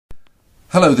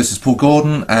Hello, this is Paul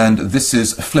Gordon and this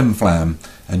is Flim,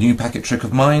 a new packet trick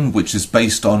of mine which is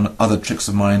based on other tricks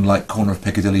of mine like Corner of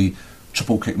Piccadilly,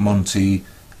 Triple Kick Monty,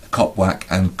 Cop Whack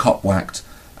and Cop Whacked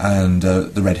and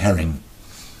the Red Herring.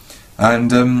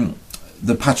 And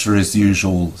the patter is the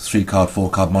usual 3-card,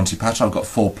 4-card Monty patter. I've got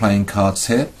 4 playing cards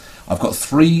here. I've got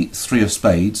 3 of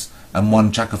spades and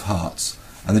 1 Jack of hearts.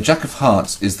 And the Jack of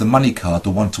hearts is the money card, the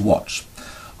one to watch.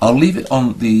 I'll leave it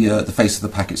on the face of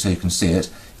the packet so you can see it.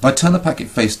 If I turn the packet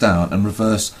face down and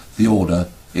reverse the order,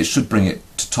 it should bring it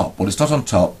to top. Well, it's not on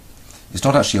top, it's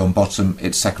not actually on bottom,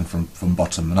 it's second from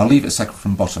bottom, and I'll leave it second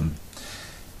from bottom.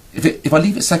 If I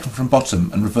leave it second from bottom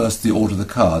and reverse the order of the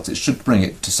cards, it should bring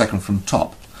it to second from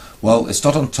top. Well, it's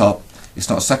not on top, it's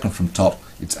not second from top,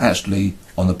 it's actually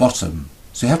on the bottom.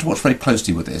 So you have to watch very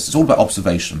closely with this. It's all about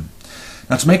observation.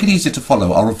 Now, to make it easier to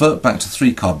follow, I'll revert back to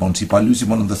 3-card Monty by losing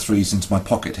one of the 3s into my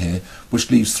pocket here, which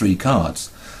leaves 3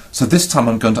 cards. So this time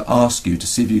I'm going to ask you to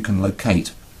see if you can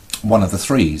locate one of the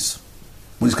 3s.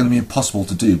 Well, it's going to be impossible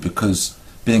to do because,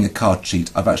 being a card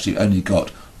cheat, I've actually only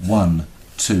got 1,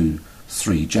 2,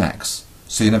 3 jacks.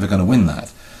 So you're never going to win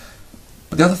that.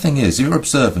 But the other thing is, if you're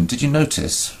observant, did you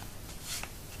notice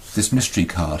this mystery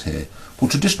card here? Well,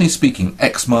 traditionally speaking,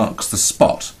 X marks the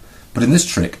spot. But in this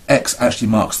trick, X actually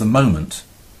marks the moment.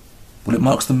 Well, it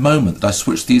marks the moment that I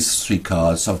switch these 3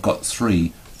 cards, so I've got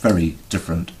 3 very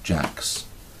different jacks.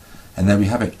 And there we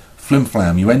have it.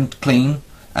 Flim, you end clean,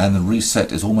 and the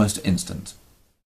reset is almost instant.